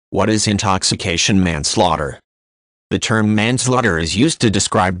What is intoxication manslaughter? The term manslaughter is used to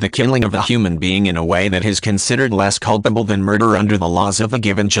describe the killing of a human being in a way that is considered less culpable than murder under the laws of a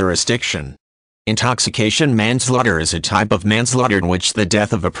given jurisdiction. Intoxication manslaughter is a type of manslaughter in which the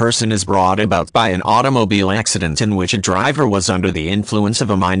death of a person is brought about by an automobile accident in which a driver was under the influence of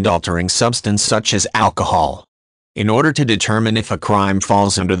a mind-altering substance such as alcohol. In order to determine if a crime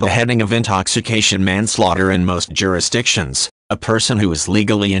falls under the heading of intoxication manslaughter in most jurisdictions, a person who is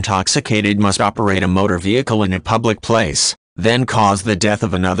legally intoxicated must operate a motor vehicle in a public place, then cause the death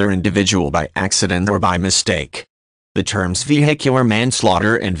of another individual by accident or by mistake. The terms vehicular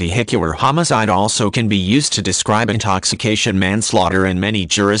manslaughter and vehicular homicide also can be used to describe intoxication manslaughter in many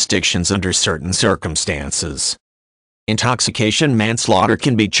jurisdictions under certain circumstances. Intoxication manslaughter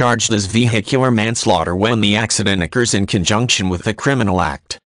can be charged as vehicular manslaughter when the accident occurs in conjunction with a criminal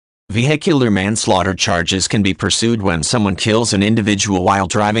act. Vehicular manslaughter charges can be pursued when someone kills an individual while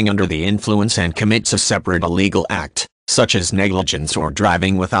driving under the influence and commits a separate illegal act, such as negligence or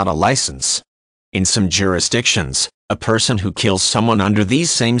driving without a license. In some jurisdictions, a person who kills someone under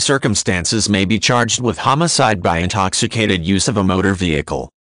these same circumstances may be charged with homicide by intoxicated use of a motor vehicle.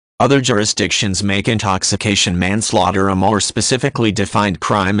 Other jurisdictions make intoxication manslaughter a more specifically defined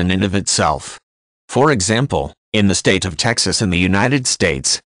crime in and of itself. For example, in the state of Texas in the United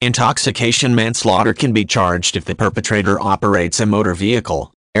States, intoxication manslaughter can be charged if the perpetrator operates a motor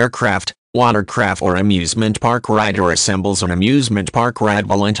vehicle, aircraft, watercraft or amusement park ride or assembles an amusement park ride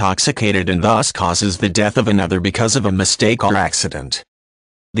while intoxicated and thus causes the death of another because of a mistake or accident.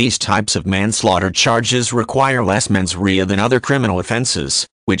 These types of manslaughter charges require less mens rea than other criminal offenses,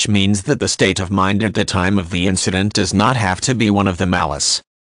 which means that the state of mind at the time of the incident does not have to be one of the malice.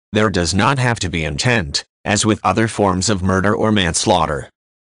 There does not have to be intent, as with other forms of murder or manslaughter.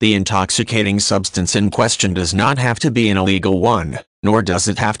 The intoxicating substance in question does not have to be an illegal one, nor does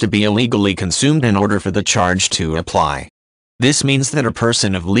it have to be illegally consumed in order for the charge to apply. This means that a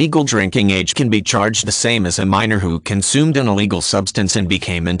person of legal drinking age can be charged the same as a minor who consumed an illegal substance and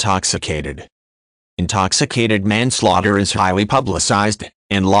became intoxicated. Intoxicated manslaughter is highly publicized,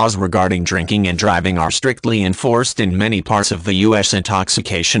 and laws regarding drinking and driving are strictly enforced in many parts of the U.S.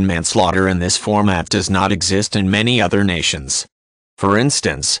 Intoxication manslaughter in this format does not exist in many other nations. For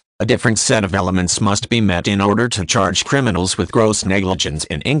instance, a different set of elements must be met in order to charge criminals with gross negligence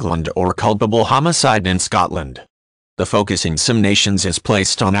in England or culpable homicide in Scotland. The focus in some nations is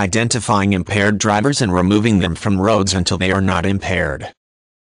placed on identifying impaired drivers and removing them from roads until they are not impaired.